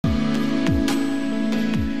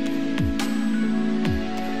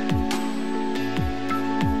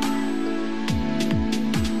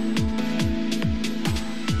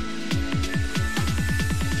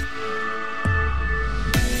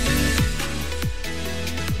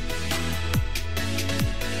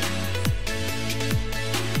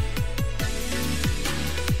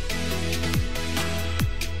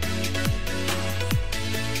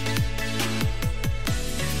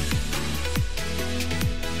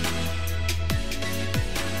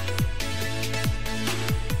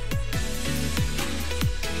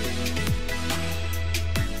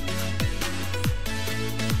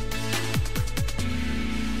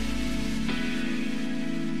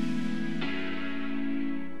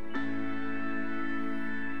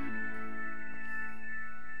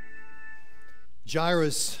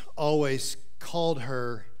Jairus always called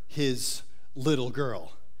her his little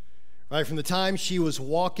girl. Right? From the time she was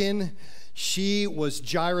walking, she was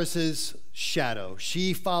Jairus's shadow.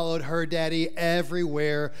 She followed her daddy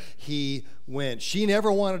everywhere he went. She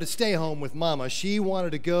never wanted to stay home with mama. She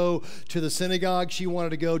wanted to go to the synagogue. She wanted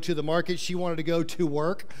to go to the market. She wanted to go to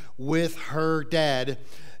work with her dad,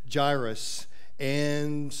 Jairus.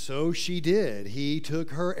 And so she did. He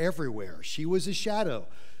took her everywhere. She was a shadow.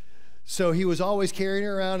 So he was always carrying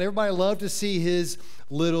her around. Everybody loved to see his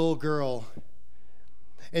little girl.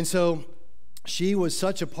 And so she was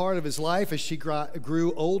such a part of his life as she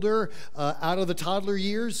grew older, out of the toddler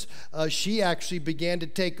years. She actually began to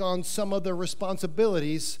take on some of the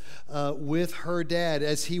responsibilities with her dad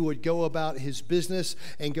as he would go about his business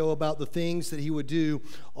and go about the things that he would do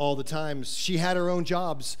all the time. She had her own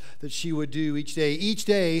jobs that she would do each day. Each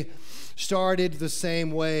day started the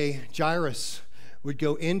same way. Jairus would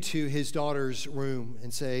go into his daughter's room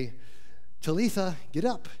and say, "Talitha, get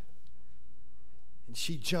up." And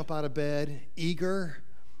she'd jump out of bed, eager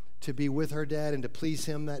to be with her dad and to please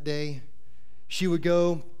him that day. She would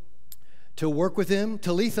go to work with him.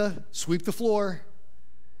 "Talitha, sweep the floor."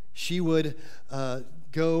 She would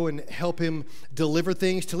go and help him deliver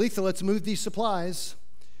things. "Talitha, let's move these supplies."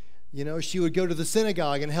 You know, she would go to the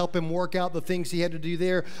synagogue and help him work out the things he had to do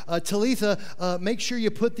there. "Talitha, make sure you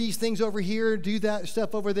put these things over here, do that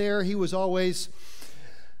stuff over there." He was always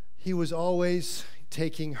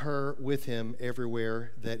taking her with him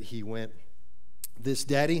everywhere that he went. This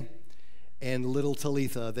daddy and little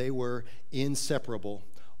Talitha, they were inseparable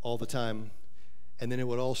all the time. And then it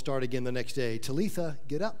would all start again the next day. "Talitha,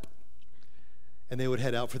 get up." And they would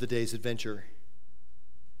head out for the day's adventure.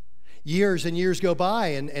 Years and years go by,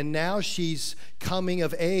 and now she's coming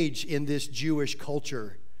of age in this Jewish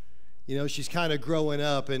culture. You know, she's kind of growing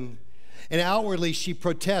up, and outwardly she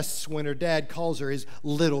protests when her dad calls her his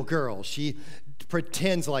little girl. She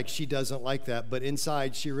pretends like she doesn't like that, but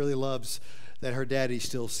inside she really loves that her daddy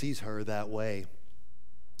still sees her that way.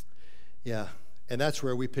 Yeah, and that's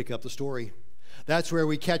where we pick up the story. That's where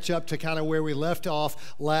we catch up to kind of where we left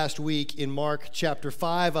off last week in Mark chapter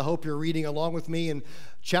 5. I hope you're reading along with me in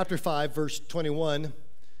chapter 5, verse 21.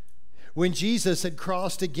 When Jesus had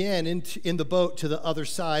crossed again in the boat to the other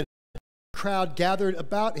side, a crowd gathered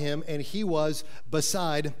about him, and he was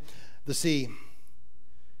beside the sea.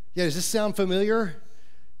 Yeah, does this sound familiar?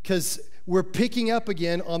 Because we're picking up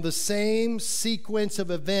again on the same sequence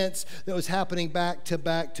of events that was happening back to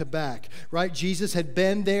back to back, right? Jesus had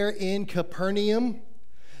been there in Capernaum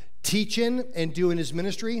teaching and doing his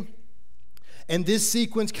ministry. And this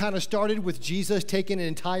sequence kind of started with Jesus taking an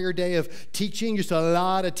entire day of teaching, just a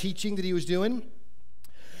lot of teaching that he was doing,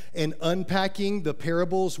 and unpacking the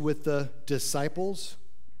parables with the disciples.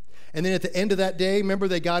 And then at the end of that day, remember,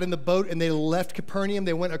 they got in the boat and they left Capernaum.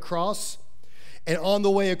 They went across. And on the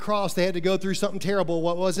way across, they had to go through something terrible.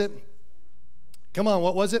 What was it? Come on,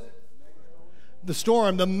 what was it? The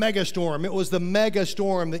storm, the mega storm. It was the mega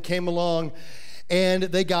storm that came along. And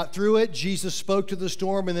they got through it. Jesus spoke to the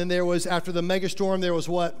storm. And then there was, after the mega storm, there was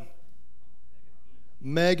what?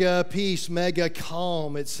 Mega peace, mega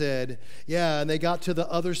calm, it said. Yeah, and they got to the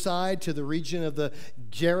other side, to the region of the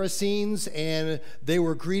Gerasenes, and they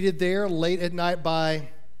were greeted there late at night by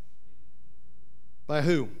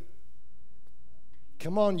who?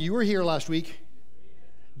 Come on, you were here last week.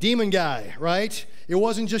 Demon guy, right? It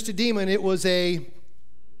wasn't just a demon, it was a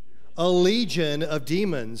legion of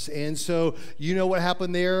demons. And so you know what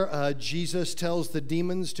happened there. Jesus tells the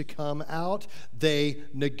demons to come out. They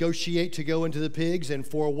negotiate to go into the pigs, and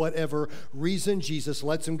for whatever reason, Jesus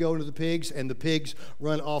lets them go into the pigs, and the pigs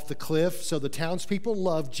run off the cliff. So the townspeople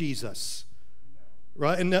love Jesus.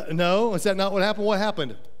 Right? And no? Is that not what happened? What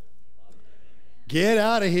happened? Get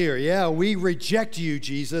out of here. Yeah, we reject you,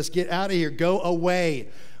 Jesus. Get out of here. Go away.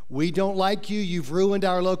 We don't like you. You've ruined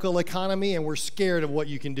our local economy, and we're scared of what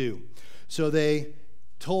you can do. So they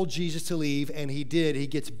told Jesus to leave, and he did. He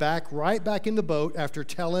gets right back in the boat after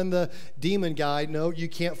telling the demon guy, "No, you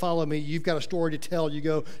can't follow me. You've got a story to tell. You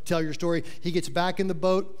go tell your story." He gets back in the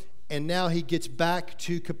boat, and now he gets back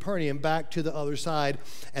to Capernaum, back to the other side,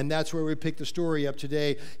 and that's where we pick the story up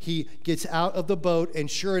today. He gets out of the boat,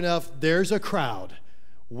 and sure enough, there's a crowd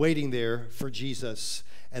waiting there for Jesus.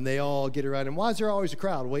 And they all get around him. Why is there always a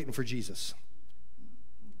crowd waiting for Jesus?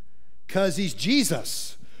 Because he's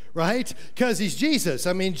Jesus, right? Because he's Jesus.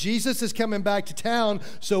 I mean, Jesus is coming back to town,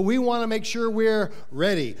 so we want to make sure we're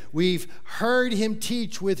ready. We've heard him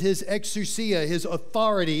teach with his exousia, his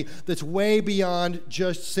authority that's way beyond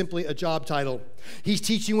just simply a job title. He's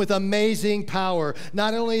teaching with amazing power.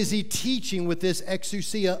 Not only is he teaching with this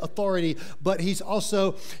exousia authority, but he's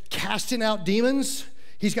also casting out demons.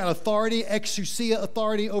 He's got authority, exousia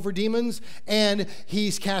authority over demons, and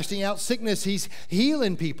he's casting out sickness. He's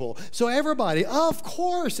healing people. So everybody, of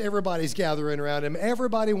course, everybody's gathering around him.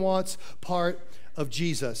 Everybody wants part of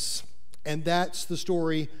Jesus. And that's the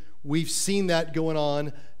story. We've seen that going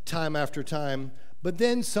on time after time. But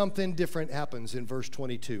then something different happens in verse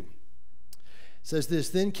 22. It says this,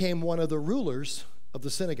 then came one of the rulers of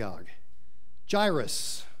the synagogue,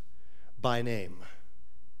 Jairus by name.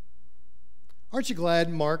 Aren't you glad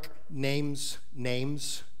Mark names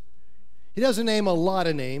names? He doesn't name a lot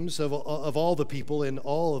of names of all the people in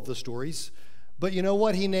all of the stories. But you know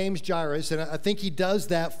what? He names Jairus, and I think he does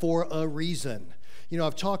that for a reason. You know,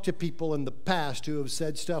 I've talked to people in the past who have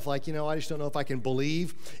said stuff like, you know, I just don't know if I can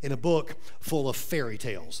believe in a book full of fairy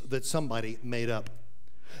tales that somebody made up.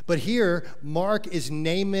 But here, Mark is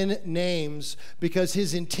naming names because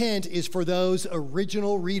his intent is for those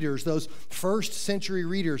original readers, those first century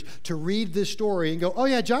readers, to read this story and go, oh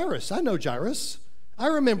yeah, Jairus, I know Jairus. I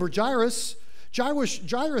remember Jairus.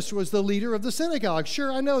 Jairus was the leader of the synagogue.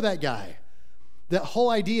 Sure, I know that guy. That whole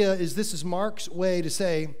idea is this is Mark's way to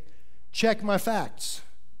say, check my facts.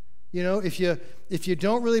 You know, if you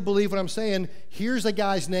don't really believe what I'm saying, here's a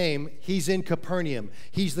guy's name. He's in Capernaum.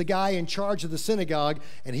 He's the guy in charge of the synagogue,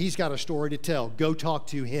 and he's got a story to tell. Go talk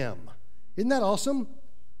to him. Isn't that awesome?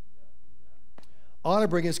 Ought to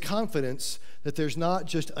bring us confidence that there's not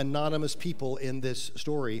just anonymous people in this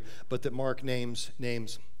story, but that Mark names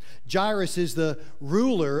names. Jairus is the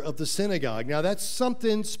ruler of the synagogue. Now, that's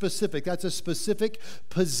something specific. That's a specific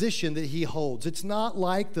position that he holds. It's not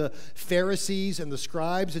like the Pharisees and the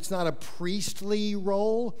scribes. It's not a priestly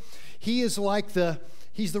role. He's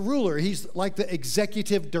the ruler. He's like the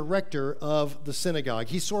executive director of the synagogue.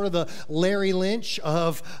 He's sort of the Larry Lynch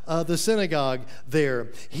of the synagogue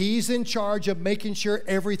there. He's in charge of making sure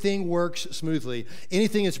everything works smoothly.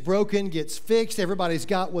 Anything that's broken gets fixed. Everybody's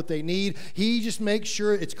got what they need. He just makes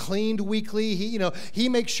sure it's cleaned weekly. He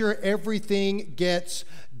makes sure everything gets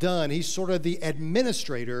done. He's sort of the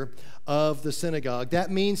administrator of the synagogue. That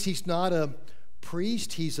means he's not a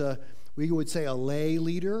priest. We would say a lay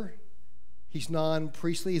leader. He's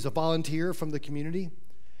non-priestly. He's a volunteer from the community.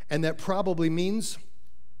 And that probably means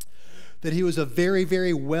that he was a very,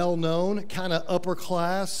 very well-known, kind of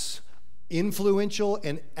upper-class, influential,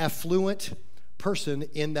 and affluent person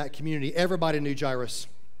in that community. Everybody knew Jairus.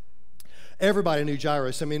 Everybody knew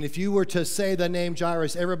Jairus. I mean, if you were to say the name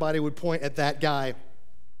Jairus, everybody would point at that guy.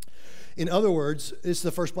 In other words, this is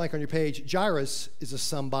the first blank on your page, Jairus is a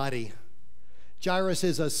somebody. Jairus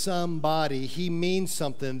is a somebody. He means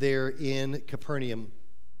something there in Capernaum.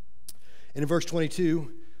 And in verse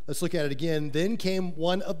 22, let's look at it again. Then came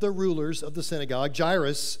one of the rulers of the synagogue,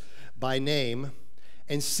 Jairus by name,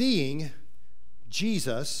 and seeing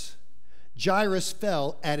Jesus, Jairus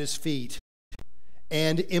fell at his feet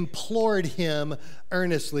and implored him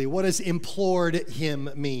earnestly. What does implored him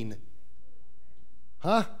mean?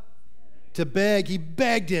 Huh? To beg. He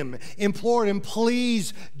begged him, implored him,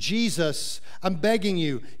 please, Jesus, I'm begging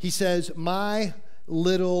you. He says, my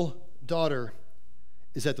little daughter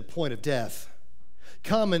is at the point of death.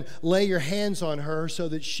 Come and lay your hands on her so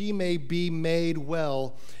that she may be made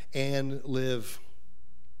well and live.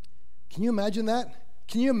 Can you imagine that?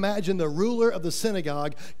 Can you imagine the ruler of the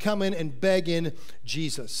synagogue coming and begging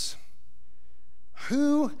Jesus?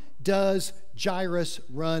 Who does Jairus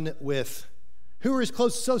run with? Who are his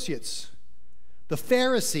close associates? The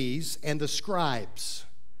Pharisees and the scribes.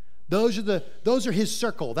 Those are his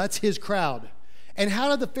circle. That's his crowd. And how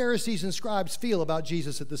did the Pharisees and scribes feel about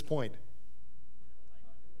Jesus at this point?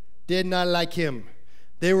 Did not like him.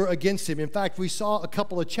 They were against him. In fact, we saw a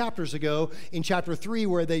couple of chapters ago in chapter 3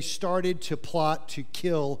 where they started to plot to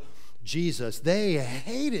kill Jesus. They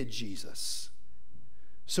hated Jesus.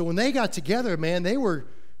 So when they got together, man, they were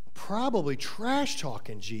probably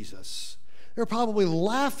trash-talking Jesus. They're probably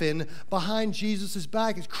laughing behind Jesus'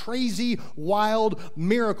 back. It's crazy, wild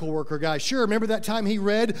miracle worker guy. Sure, remember that time he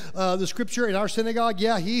read the scripture in our synagogue?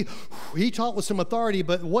 Yeah, he taught with some authority,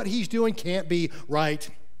 but what he's doing can't be right.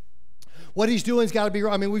 What he's doing's got to be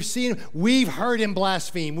right. I mean, we've heard him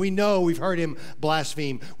blaspheme. We know we've heard him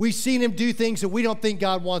blaspheme. We've seen him do things that we don't think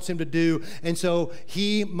God wants him to do, and so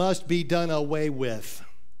he must be done away with.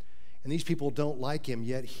 And these people don't like him,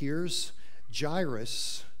 yet here's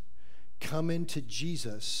Jairus coming to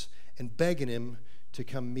Jesus and begging him to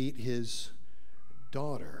come meet his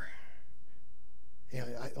daughter. And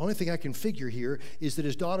the only thing I can figure here is that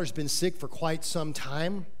his daughter's been sick for quite some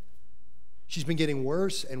time. She's been getting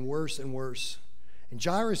worse and worse and worse. And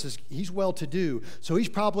Jairus, he's well-to-do, so he's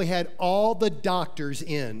probably had all the doctors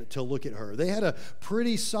in to look at her. They had a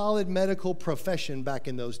pretty solid medical profession back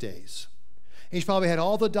in those days. He's probably had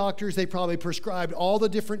all the doctors. They probably prescribed all the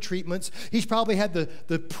different treatments. He's probably had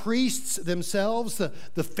the priests themselves,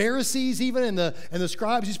 the Pharisees even, and the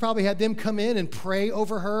scribes. He's probably had them come in and pray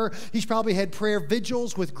over her. He's probably had prayer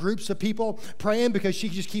vigils with groups of people praying because she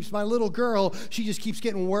just keeps, my little girl, she just keeps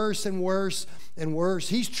getting worse and worse and worse.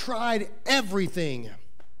 He's tried everything.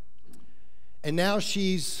 And now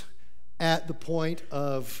she's at the point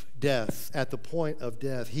of death, at the point of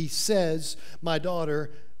death. He says, my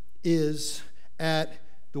daughter is at,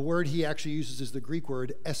 the word he actually uses is the Greek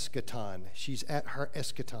word eschaton. She's at her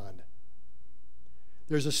eschaton.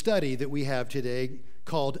 There's a study that we have today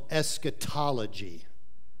called eschatology.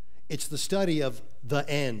 It's the study of the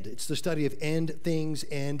end. It's the study of end things,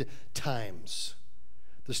 end times.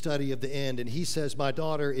 The study of the end. And he says, my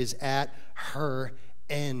daughter is at her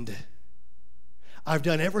end. I've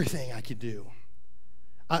done everything I could do.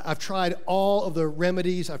 I've tried all of the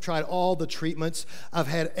remedies. I've tried all the treatments. I've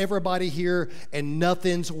had everybody here, and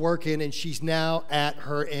nothing's working, and she's now at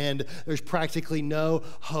her end. There's practically no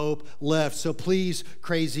hope left. So please,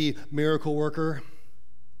 crazy miracle worker,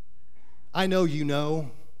 I know you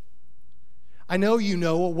know. I know you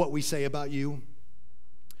know what we say about you.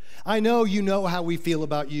 I know you know how we feel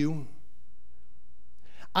about you.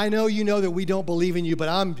 I know you know that we don't believe in you, but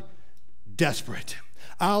I'm desperate.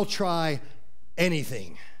 I'll try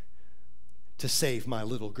anything to save my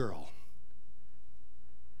little girl.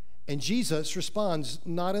 And Jesus responds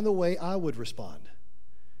not in the way I would respond.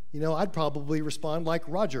 You know, I'd probably respond like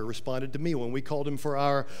Roger responded to me when we called him for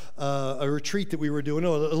our a retreat that we were doing, a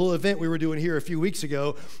little event we were doing here a few weeks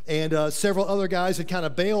ago, and several other guys had kind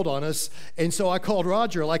of bailed on us, and so I called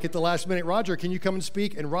Roger, like at the last minute, Roger, can you come and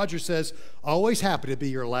speak? And Roger says, always happy to be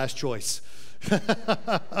your last choice.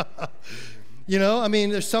 You know, I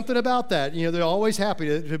mean, there's something about that. You know, they're always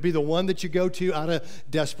happy to be the one that you go to out of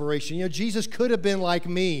desperation. You know, Jesus could have been like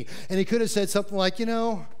me, and he could have said something like, you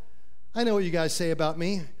know, I know what you guys say about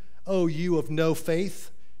me. Oh, you of no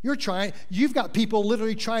faith. You've got people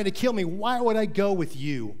literally trying to kill me. Why would I go with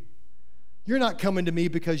you? You're not coming to me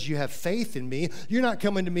because you have faith in me. You're not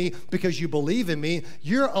coming to me because you believe in me.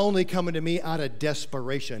 You're only coming to me out of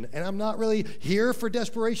desperation. And I'm not really here for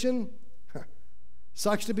desperation.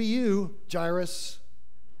 Sucks to be you, Jairus.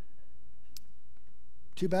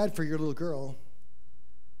 Too bad for your little girl.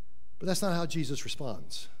 But that's not how Jesus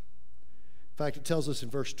responds. In fact, it tells us in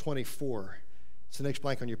verse 24, it's the next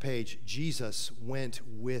blank on your page, Jesus went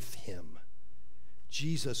with him.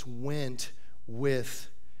 Jesus went with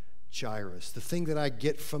Jairus. The thing that I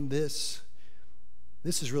get from this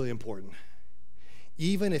is really important.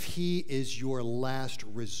 Even if he is your last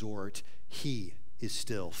resort, he is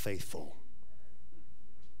still faithful.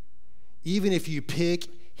 Even if you pick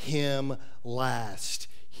him last,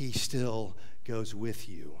 he still goes with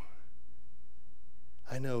you.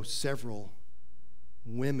 I know several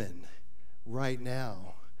women right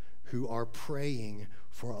now who are praying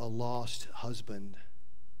for a lost husband.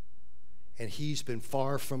 And he's been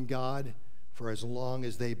far from God for as long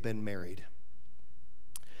as they've been married.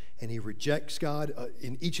 And he rejects God.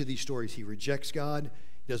 In each of these stories, he rejects God.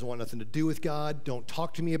 He doesn't want nothing to do with God. Don't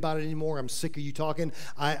talk to me about it anymore. I'm sick of you talking.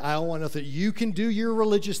 I don't want nothing. You can do your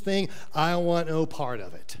religious thing. I want no part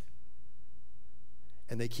of it.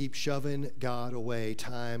 And they keep shoving God away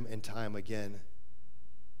time and time again.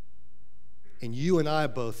 And you and I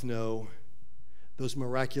both know those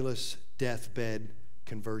miraculous deathbed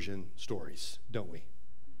conversion stories, don't we?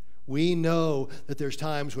 We know that there's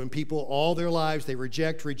times when people all their lives, they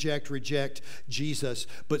reject Jesus,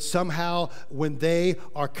 but somehow when they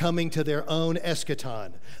are coming to their own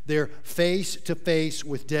eschaton, they're face to face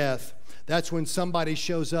with death, that's when somebody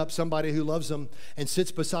shows up, somebody who loves them, and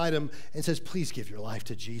sits beside them and says, please give your life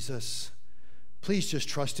to Jesus. Please just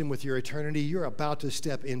trust him with your eternity. You're about to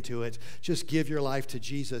step into it. Just give your life to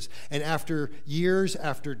Jesus. And after years,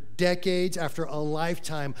 after decades, after a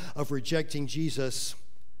lifetime of rejecting Jesus,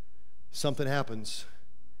 something happens,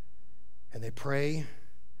 and they pray,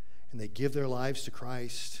 and they give their lives to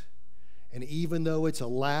Christ. And even though it's a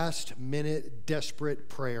last-minute, desperate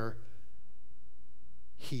prayer,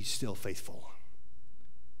 he's still faithful.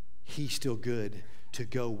 He's still good to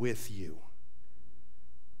go with you.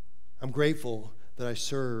 I'm grateful that I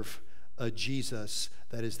serve a Jesus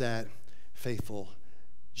that is that faithful.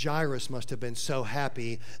 Jairus must have been so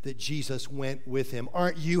happy that Jesus went with him.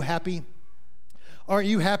 Aren't you happy? Aren't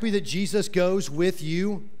you happy that Jesus goes with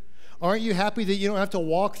you? Aren't you happy that you don't have to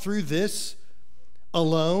walk through this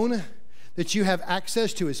alone? That you have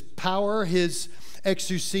access to his power, his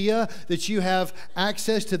exousia, that you have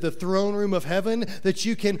access to the throne room of heaven, that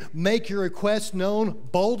you can make your requests known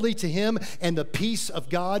boldly to him, and the peace of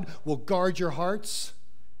God will guard your hearts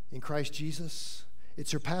in Christ Jesus. It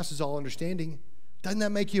surpasses all understanding. Doesn't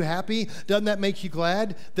that make you happy? Doesn't that make you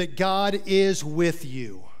glad that God is with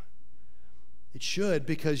you? It should,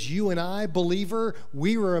 because you and I, believer,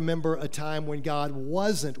 we remember a time when God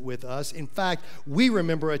wasn't with us. In fact, we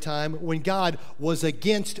remember a time when God was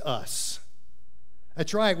against us.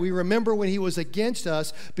 That's right. We remember when he was against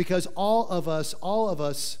us, because all of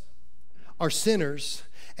us are sinners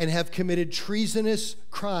and have committed treasonous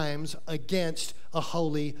crimes against a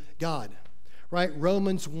holy God. Right?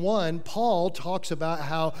 Romans 1, Paul talks about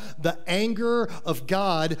how the anger of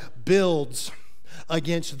God builds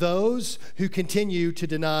against those who continue to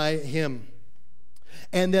deny him,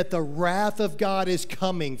 and that the wrath of God is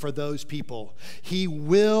coming for those people. He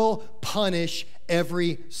will punish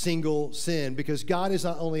every single sin, because God is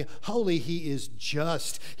not only holy, he is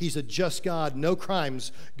just. He's a just God. No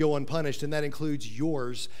crimes go unpunished, and that includes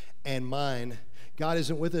yours and mine. God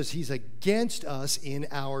isn't with us. He's against us in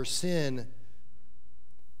our sin,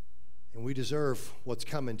 and we deserve what's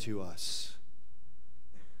coming to us.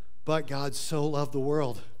 But God so loved the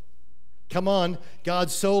world. Come on,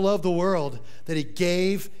 God so loved the world that he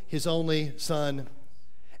gave his only son,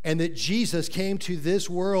 and that Jesus came to this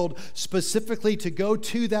world specifically to go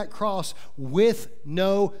to that cross with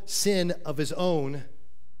no sin of his own,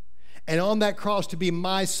 and on that cross to be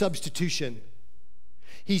my substitution.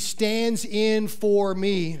 He stands in for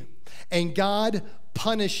me, and God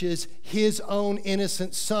punishes his own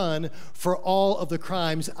innocent son for all of the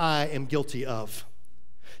crimes I am guilty of.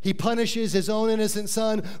 He punishes his own innocent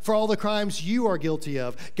son for all the crimes you are guilty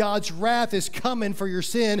of. God's wrath is coming for your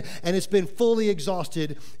sin, and it's been fully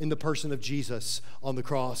exhausted in the person of Jesus on the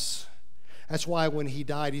cross. That's why when he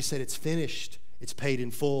died, he said, it's finished. It's paid in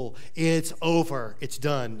full. It's over. It's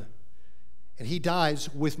done. And he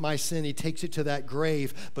dies with my sin. He takes it to that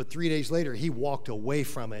grave, but 3 days later, he walked away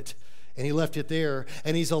from it, and he left it there.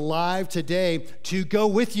 And he's alive today to go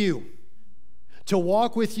with you, to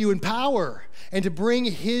walk with you in power, and to bring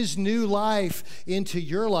his new life into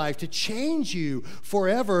your life, to change you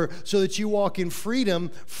forever so that you walk in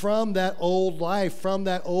freedom from that old life, from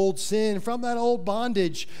that old sin, from that old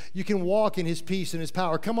bondage. You can walk in his peace and his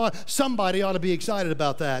power. Come on, somebody ought to be excited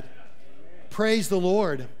about that. Praise the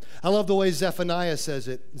Lord. I love the way Zephaniah says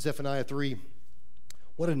it, Zephaniah 3.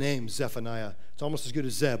 What a name, Zephaniah. It's almost as good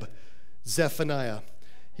as Zeb. Zephaniah.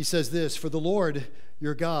 He says this, for the Lord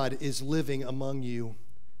your God is living among you.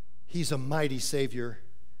 He's a mighty Savior,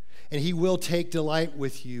 and he will take delight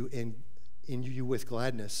with you in you with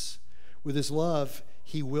gladness. With his love,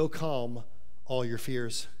 he will calm all your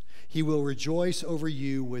fears. He will rejoice over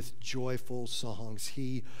you with joyful songs.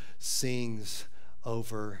 He sings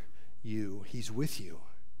over you. He's with you.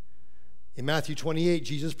 In Matthew 28,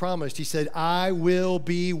 Jesus promised, he said, I will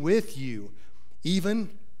be with you even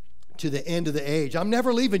to the end of the age. I'm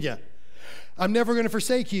never leaving you. I'm never going to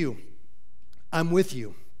forsake you. I'm with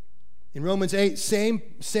you. In Romans 8,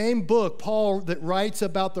 same book, Paul that writes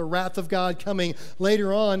about the wrath of God coming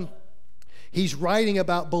later on, he's writing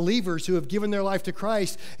about believers who have given their life to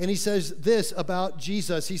Christ, and he says this about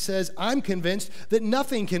Jesus. He says, I'm convinced that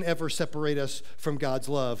nothing can ever separate us from God's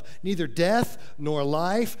love. Neither death, nor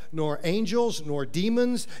life, nor angels, nor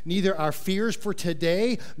demons, neither our fears for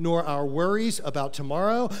today, nor our worries about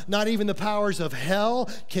tomorrow, not even the powers of hell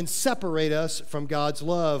can separate us from God's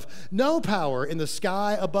love. No power in the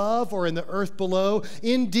sky above or in the earth below,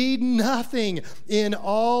 indeed nothing in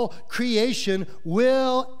all creation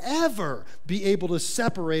will ever be able to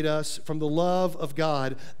separate us from the love of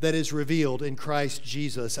God that is revealed in Christ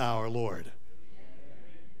Jesus our Lord.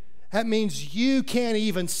 That means you can't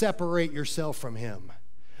even separate yourself from him,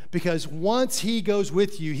 because once he goes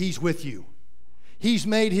with you, he's with you. He's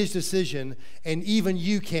made his decision, and even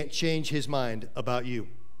you can't change his mind about you.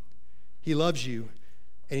 He loves you,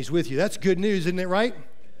 and he's with you. That's good news, isn't it, right?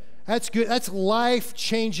 That's good. That's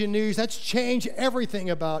life-changing news. That's changed everything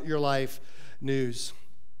about your life news.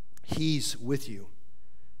 He's with you.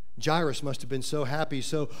 Jairus must have been so happy,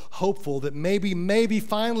 so hopeful that maybe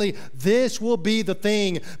finally this will be the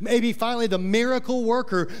thing. Maybe finally the miracle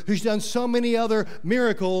worker who's done so many other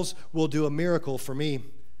miracles will do a miracle for me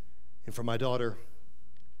and for my daughter.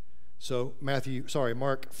 So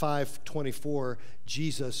Mark 5:24,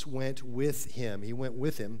 Jesus went with him. He went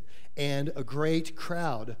with him, and a great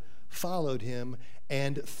crowd followed him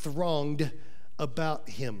and thronged about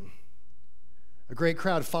him. A great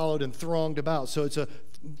crowd followed and thronged about. So it's a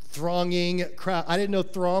thronging crowd. I didn't know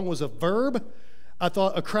throng was a verb. I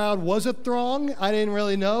thought a crowd was a throng. I didn't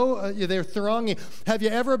really know. They're thronging. Have you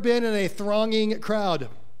ever been in a thronging crowd?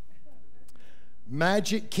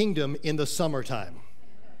 Magic Kingdom in the summertime.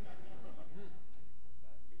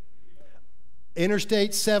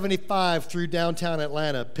 Interstate 75 through downtown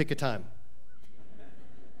Atlanta, pick a time.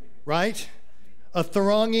 Right? A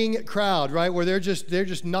thronging crowd, right? Where they're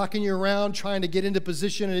just knocking you around, trying to get into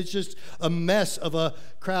position, and it's just a mess of a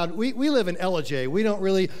crowd. We live in Ellijay. We don't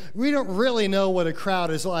really know what a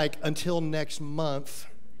crowd is like until next month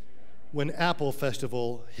when Apple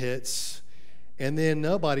Festival hits. And then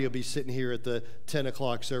nobody will be sitting here at the 10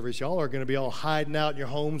 o'clock service. Y'all are going to be all hiding out in your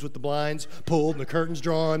homes with the blinds pulled and the curtains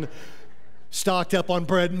drawn, stocked up on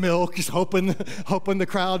bread and milk, just hoping the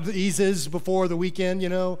crowd eases before the weekend,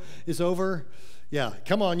 is over. Yeah,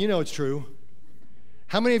 come on, it's true.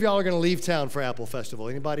 How many of y'all are going to leave town for Apple Festival?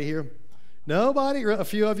 Anybody here? Nobody? A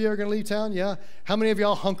few of you are going to leave town? Yeah. How many of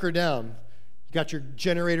y'all hunker down? You got your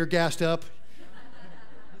generator gassed up?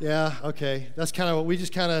 Yeah, okay. That's kind of what we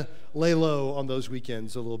just kind of lay low on those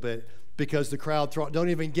weekends a little bit because the crowd don't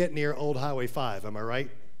even get near Old Highway 5, am I right?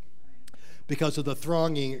 Because of the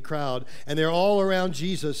thronging crowd. And they're all around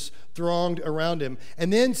Jesus, thronged around him.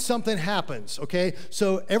 And then something happens, okay?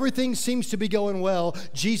 So everything seems to be going well.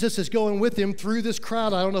 Jesus is going with him through this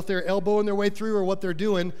crowd. I don't know if they're elbowing their way through or what they're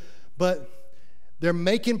doing, but they're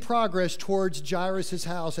making progress towards Jairus'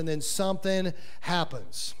 house, and then something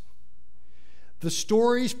happens. The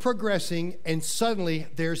story's progressing, and suddenly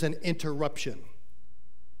there's an interruption.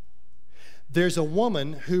 There's a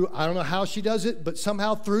woman who, I don't know how she does it, but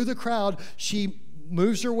somehow through the crowd, she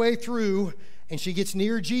moves her way through, and she gets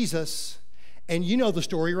near Jesus. And you know the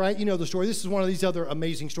story, right? You know the story. This is one of these other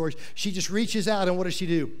amazing stories. She just reaches out, and what does she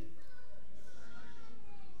do?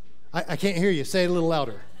 I can't hear you. Say it a little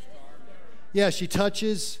louder. Yeah, she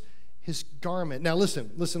touches his garment. Now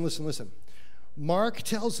listen. Mark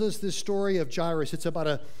tells us this story of Jairus. It's about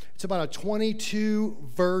a 22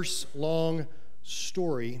 verse long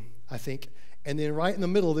story, I think. And then right in the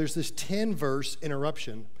middle, there's this 10 verse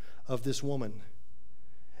interruption of this woman.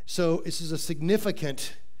 So this is a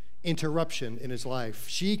significant interruption in his life.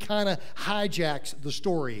 She kind of hijacks the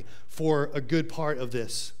story for a good part of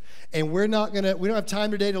this. And we don't have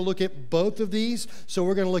time today to look at both of these, so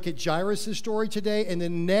we're going to look at Jairus' story today, and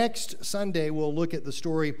then next Sunday we'll look at the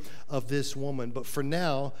story of this woman. But for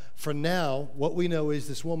now, what we know is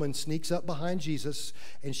this woman sneaks up behind Jesus,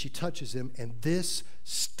 and she touches him, and this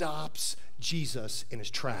stops Jesus in his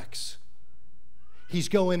tracks. He's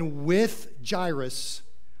going with Jairus,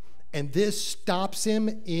 and this stops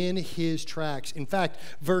him in his tracks. In fact,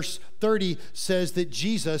 verse 30 says that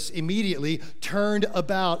Jesus immediately turned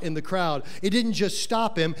about in the crowd. It didn't just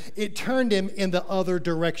stop him, it turned him in the other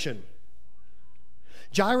direction.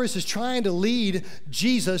 Jairus is trying to lead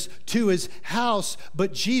Jesus to his house,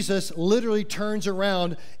 but Jesus literally turns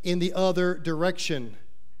around in the other direction.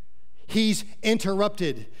 He's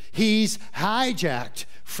interrupted. He's hijacked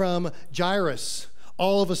from Jairus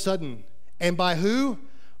all of a sudden. And by who?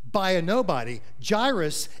 By a nobody.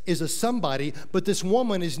 Jairus is a somebody, but this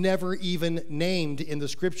woman is never even named in the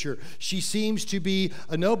scripture. She seems to be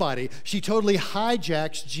a nobody. She totally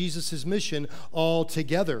hijacks Jesus' mission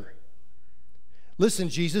altogether. Listen,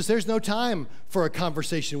 Jesus, there's no time for a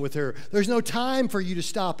conversation with her. There's no time for you to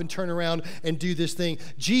stop and turn around and do this thing.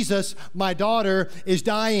 Jesus, my daughter is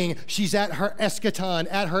dying. She's at her eschaton,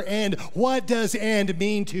 at her end. What does end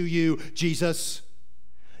mean to you, Jesus?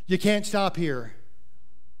 You can't stop here.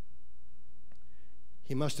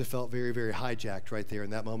 He must have felt very, very hijacked right there in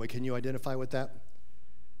that moment. Can you identify with that?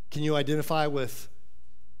 Can you identify with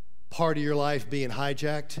part of your life being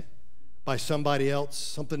hijacked by somebody else,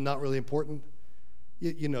 something not really important?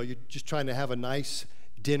 You know, you're just trying to have a nice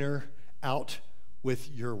dinner out with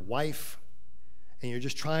your wife, and you're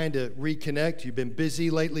just trying to reconnect. You've been busy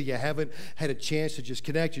lately. You haven't had a chance to just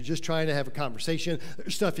connect. You're just trying to have a conversation.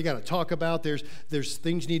 There's stuff you got to talk about. There's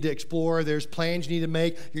things you need to explore. There's plans you need to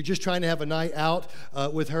make. You're just trying to have a night out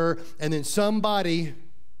with her. And then somebody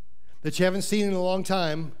that you haven't seen in a long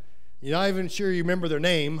time, you're not even sure you remember their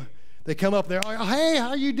name, they come up there, oh, hey,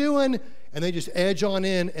 how you doing? And they just edge on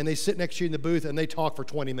in, and they sit next to you in the booth, and they talk for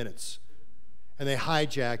 20 minutes. And they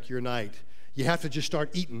hijack your night. You have to just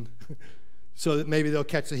start eating so that maybe they'll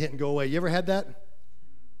catch the hint and go away. You ever had that?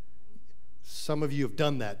 Some of you have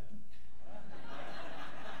done that.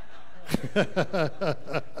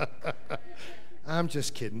 I'm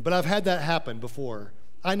just kidding. But I've had that happen before.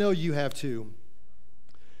 I know you have too.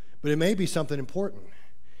 But it may be something important.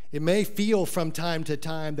 It may feel from time to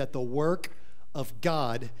time that the work of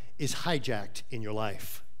God is hijacked in your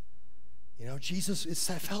life. You know, it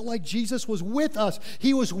felt like Jesus was with us.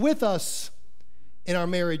 He was with us in our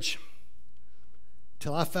marriage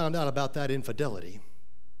till I found out about that infidelity.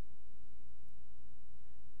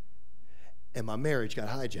 And my marriage got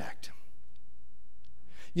hijacked.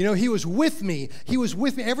 You know, he was with me. He was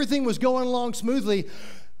with me. Everything was going along smoothly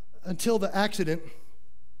until the accident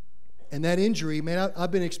and that injury. Man,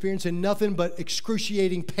 I've been experiencing nothing but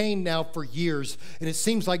excruciating pain now for years. And it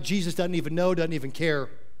seems like Jesus doesn't even know, doesn't even care.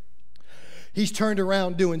 He's turned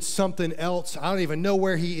around doing something else. I don't even know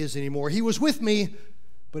where he is anymore. He was with me,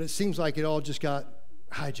 but it seems like it all just got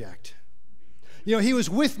hijacked. You know, he was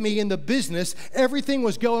with me in the business. Everything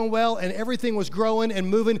was going well and everything was growing and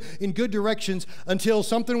moving in good directions until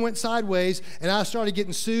something went sideways and I started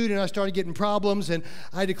getting sued and I started getting problems and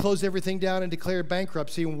I had to close everything down and declare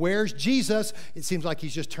bankruptcy. And where's Jesus? It seems like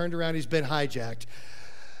he's just turned around. He's been hijacked.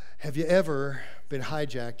 Have you ever been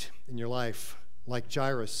hijacked in your life like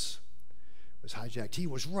Jairus was hijacked? He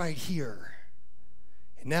was right here.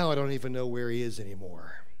 And now I don't even know where he is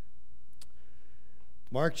anymore.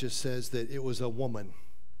 Mark just says that it was a woman.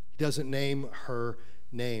 He doesn't name her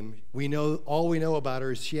name. All we know about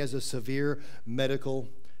her is she has a severe medical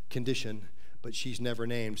condition, but she's never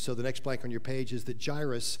named. So the next blank on your page is that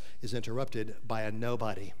Jairus is interrupted by a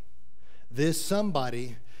nobody. This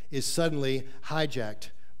somebody is suddenly hijacked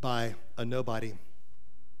by a nobody.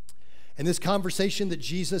 And this conversation that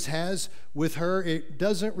Jesus has with her, it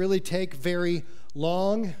doesn't really take very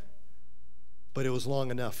long, but it was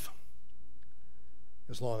long enough.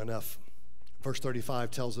 It was long enough. Verse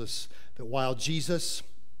 35 tells us that while Jesus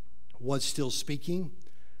was still speaking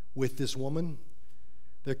with this woman,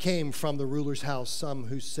 there came from the ruler's house some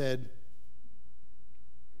who said,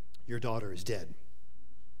 "Your daughter is dead.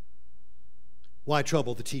 Why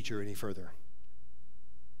trouble the teacher any further?"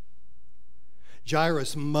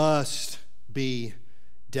 Jairus must be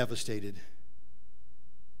devastated.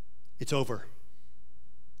 It's over.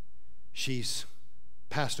 She's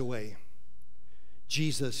passed away.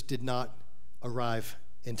 Jesus did not arrive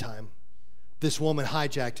in time. This woman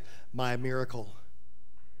hijacked my miracle.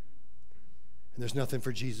 And there's nothing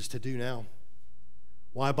for Jesus to do now.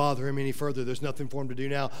 Why bother him any further? There's nothing for him to do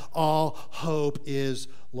now. All hope is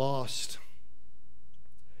lost.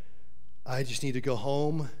 I just need to go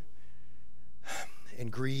home and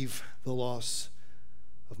grieve the loss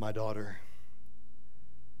of my daughter.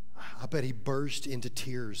 I bet he burst into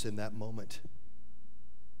tears in that moment.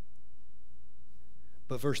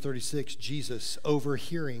 But verse 36, Jesus,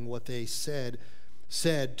 overhearing what they said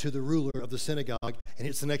to the ruler of the synagogue, and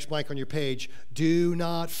it's the next blank on your page, "Do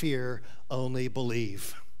not fear, only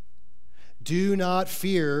believe." Do not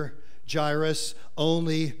fear, Jairus,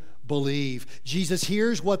 only believe. Jesus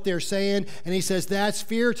hears what they're saying, and he says, that's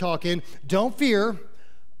fear talking. Don't fear,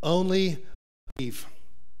 only believe.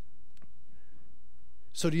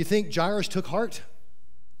 So do you think Jairus took heart?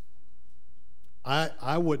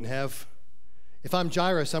 I wouldn't have. If I'm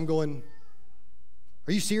Jairus, I'm going,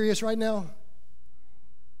 are you serious right now?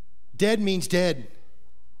 Dead means dead.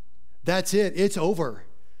 That's it. It's over.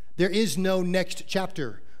 There is no next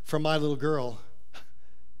chapter for my little girl.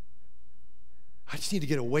 I just need to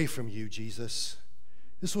get away from you, Jesus.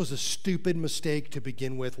 This was a stupid mistake to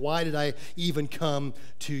begin with. Why did I even come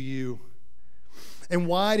to you? And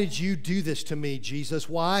why did you do this to me, Jesus?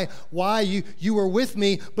 Why you were with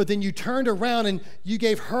me, but then you turned around and you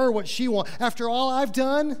gave her what she wanted. After all I've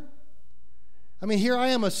done? I mean, here I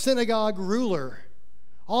am, a synagogue ruler.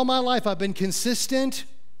 All my life I've been consistent.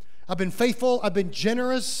 I've been faithful. I've been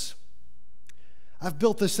generous. I've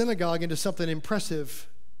built the synagogue into something impressive.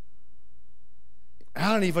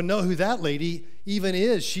 I don't even know who that lady even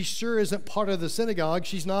is. She sure isn't part of the synagogue.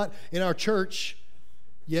 She's not in our church.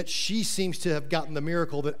 Yet she seems to have gotten the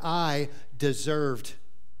miracle that I deserved.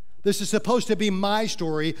 This is supposed to be my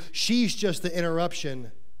story. She's just the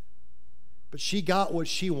interruption. But she got what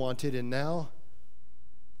she wanted, and now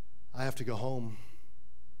I have to go home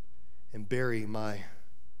and bury my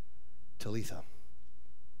Talitha.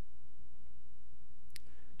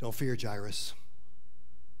 Don't fear, Jairus.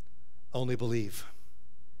 Only believe.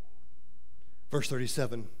 Verse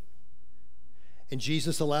 37. And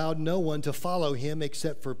Jesus allowed no one to follow him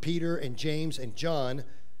except for Peter and James and John,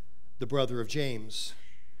 the brother of James.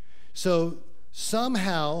 So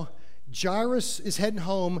somehow Jairus is heading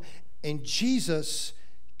home, and Jesus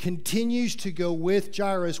continues to go with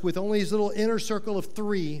Jairus with only his little inner circle of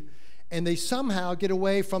 3, and they somehow get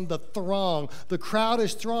away from the throng. The crowd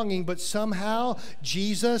is thronging, but somehow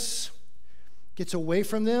Jesus gets away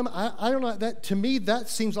from them. I don't know. That, to me, that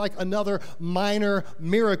seems like another minor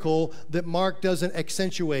miracle that Mark doesn't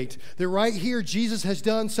accentuate. That right here, Jesus has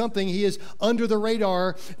done something. He is under the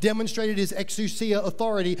radar, demonstrated his exousia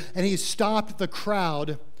authority, and he's stopped the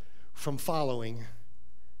crowd from following.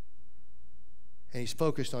 And he's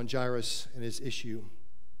focused on Jairus and his issue.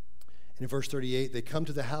 And in verse 38, they come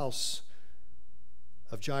to the house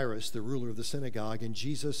of Jairus, the ruler of the synagogue, and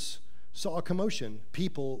Jesus saw a commotion,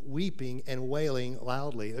 people weeping and wailing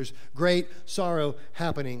loudly. There's great sorrow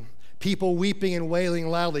happening, people weeping and wailing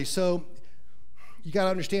loudly. So you got to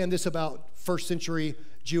understand this about first century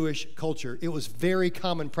Jewish culture. It was very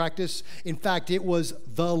common practice. In fact, it was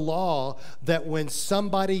the law that when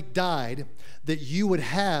somebody died, that you would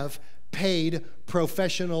have paid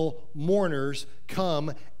professional mourners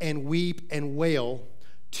come and weep and wail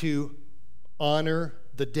to honor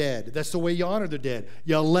the dead. That's the way you honor the dead.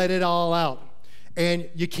 You let it all out. And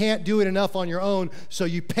you can't do it enough on your own, so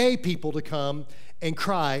you pay people to come and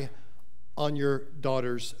cry on your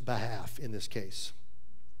daughter's behalf in this case.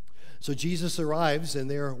 So Jesus arrives,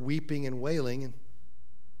 and they're weeping and wailing. And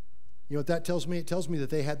you know what that tells me? It tells me that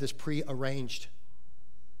they had this pre-arranged.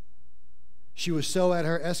 She was so at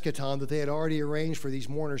her eschaton that they had already arranged for these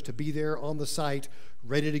mourners to be there on the site,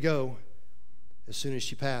 ready to go as soon as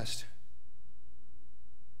she passed.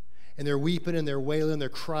 And they're weeping and they're wailing, they're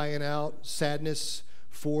crying out sadness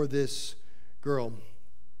for this girl.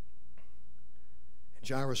 And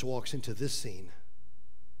Jairus walks into this scene.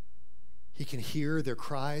 He can hear their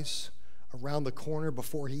cries around the corner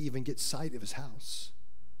before he even gets sight of his house.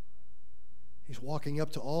 He's walking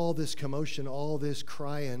up to all this commotion, all this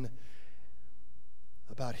crying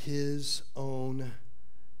about his own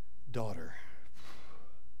daughter.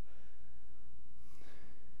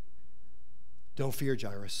 Don't fear,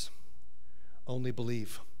 Jairus. Only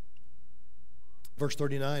believe. Verse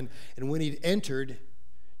 39, and when he'd entered,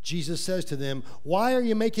 Jesus says to them, "Why are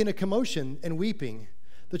you making a commotion and weeping?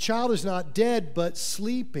 The child is not dead, but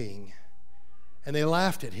sleeping." And they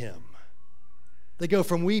laughed at him. They go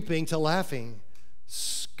from weeping to laughing,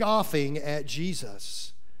 scoffing at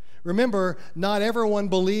Jesus. Remember, not everyone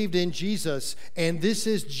believed in Jesus, and this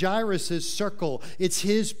is Jairus' circle. It's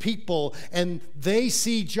his people, and they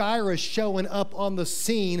see Jairus showing up on the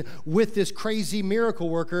scene with this crazy miracle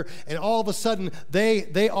worker, and all of a sudden,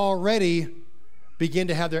 they already begin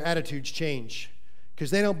to have their attitudes change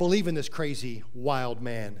because they don't believe in this crazy, wild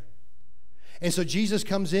man. And so Jesus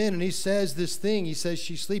comes in, and he says this thing. He says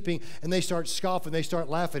she's sleeping, and they start scoffing. They start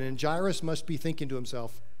laughing, and Jairus must be thinking to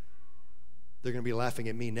himself, they're going to be laughing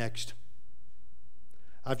at me next.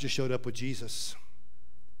 I've just showed up with Jesus.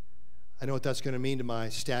 I know what that's going to mean to my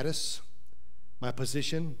status, my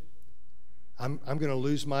position. I'm going to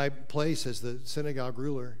lose my place as the synagogue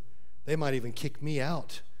ruler. They might even kick me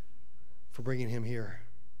out for bringing him here.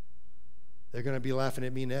 They're going to be laughing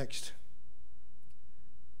at me next.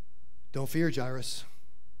 Don't fear, Jairus.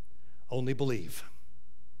 Only believe.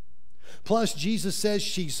 Plus, Jesus says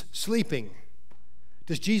she's sleeping.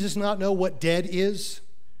 Does Jesus not know what dead is?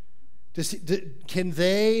 Can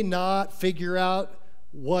they not figure out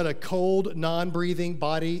what a cold, non-breathing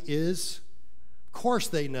body is? Of course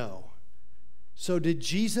they know. So did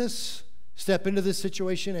Jesus step into this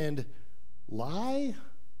situation and lie?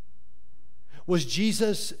 Was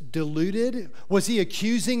Jesus deluded? Was he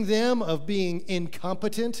accusing them of being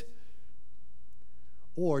incompetent?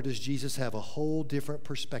 Or does Jesus have a whole different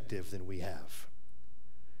perspective than we have?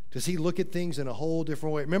 Does he look at things in a whole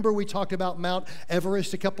different way? Remember we talked about Mount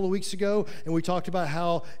Everest a couple of weeks ago, and we talked about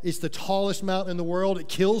how it's the tallest mountain in the world. It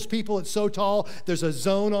kills people. It's so tall. There's a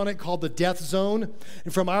zone on it called the death zone.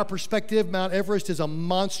 And from our perspective, Mount Everest is a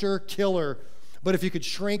monster killer. But if you could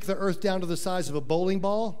shrink the earth down to the size of a bowling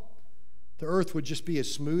ball, the earth would just be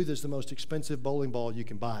as smooth as the most expensive bowling ball you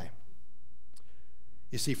can buy.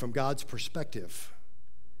 You see, from God's perspective,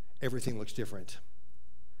 everything looks different.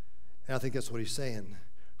 And I think that's what he's saying.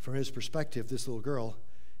 From his perspective, this little girl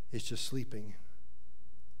is just sleeping.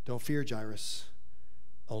 Don't fear, Jairus.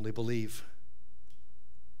 Only believe.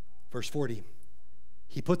 Verse 40,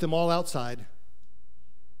 he put them all outside,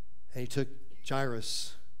 and he took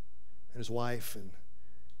Jairus and his wife and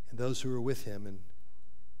those who were with him and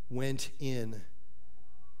went in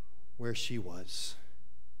where she was,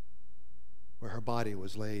 where her body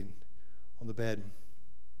was laid on the bed.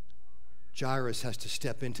 Jairus has to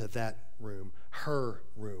step into that room, her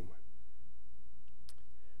room.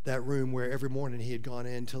 That room where every morning he had gone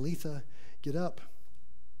in, Talitha, get up.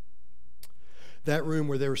 That room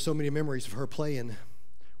where there were so many memories of her playing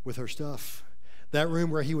with her stuff. That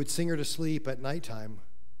room where he would sing her to sleep at nighttime.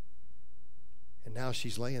 And now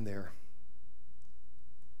she's laying there.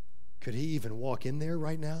 Could he even walk in there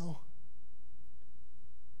right now?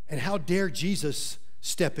 And how dare Jesus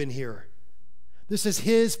step in here? This is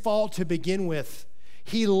his fault to begin with.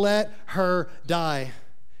 He let her die.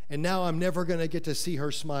 And now I'm never going to get to see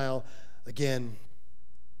her smile again.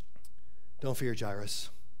 Don't fear, Jairus.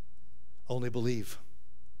 Only believe.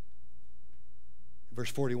 Verse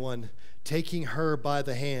 41, taking her by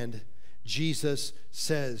the hand, Jesus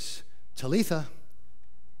says, Talitha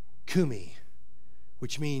Kumi,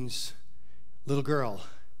 which means, little girl,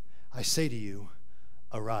 I say to you,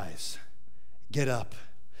 arise. Get up.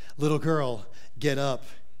 Little girl, get up.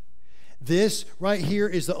 This right here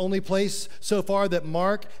is the only place so far that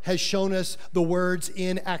Mark has shown us the words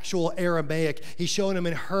in actual Aramaic. He's shown them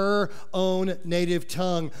in her own native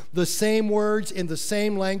tongue. The same words in the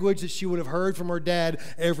same language that she would have heard from her dad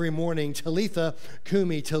every morning. Talitha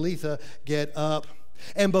Kumi, Talitha, get up.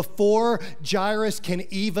 And before Jairus can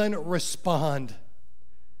even respond,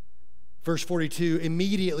 verse 42,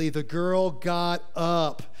 immediately the girl got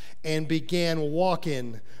up and began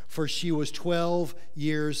walking, for she was 12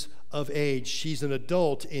 years of age. She's an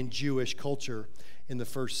adult in Jewish culture in the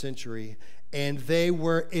first century. And they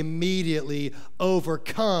were immediately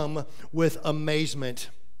overcome with amazement.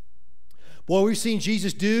 Boy, we've seen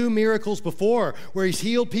Jesus do miracles before, where he's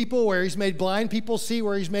healed people, where he's made blind people see,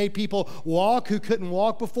 where he's made people walk who couldn't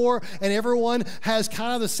walk before, and everyone has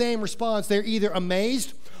kind of the same response. They're either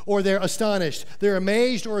amazed or they're astonished. They're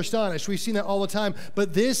amazed or astonished. We've seen that all the time,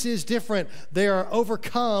 but this is different. They are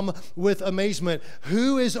overcome with amazement.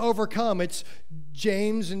 Who is overcome? It's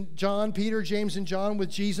James and John, Peter, James and John with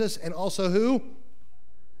Jesus, and also who?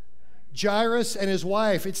 Jairus and his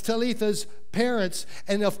wife. It's Talitha's parents,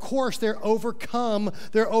 and of course they're overcome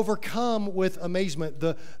with amazement.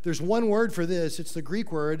 There's one word for this. It's the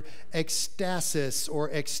Greek word ekstasis or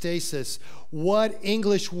ekstasis. What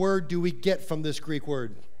English word do we get from this Greek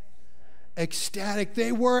word? Ecstatic.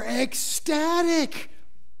 They were ecstatic.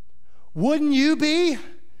 Wouldn't you be?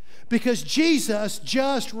 Because Jesus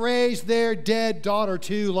just raised their dead daughter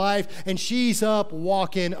to life, and she's up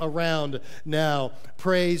walking around now.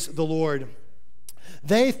 Praise the Lord.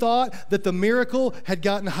 They thought that the miracle had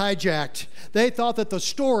gotten hijacked. They thought that the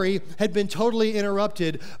story had been totally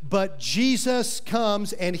interrupted, but Jesus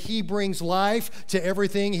comes and he brings life to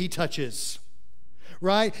everything he touches.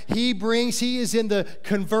 Right? He is in the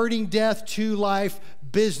converting death to life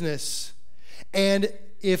business. And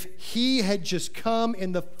if he had just come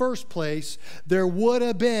in the first place, there would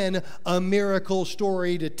have been a miracle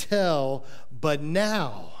story to tell. But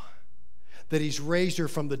now that he's raised her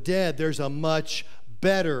from the dead, there's a much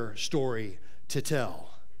better story to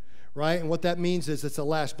tell. Right? And what that means is, it's the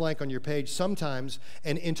last blank on your page. Sometimes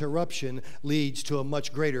an interruption leads to a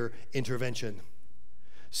much greater intervention.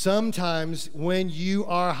 Sometimes when you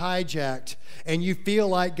are hijacked and you feel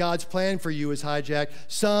like God's plan for you is hijacked,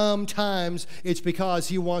 sometimes it's because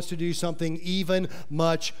he wants to do something even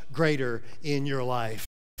much greater in your life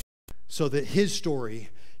so that his story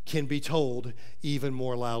can be told even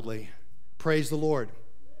more loudly. Praise the Lord.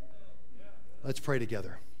 Let's pray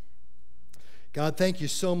together. God, thank you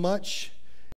so much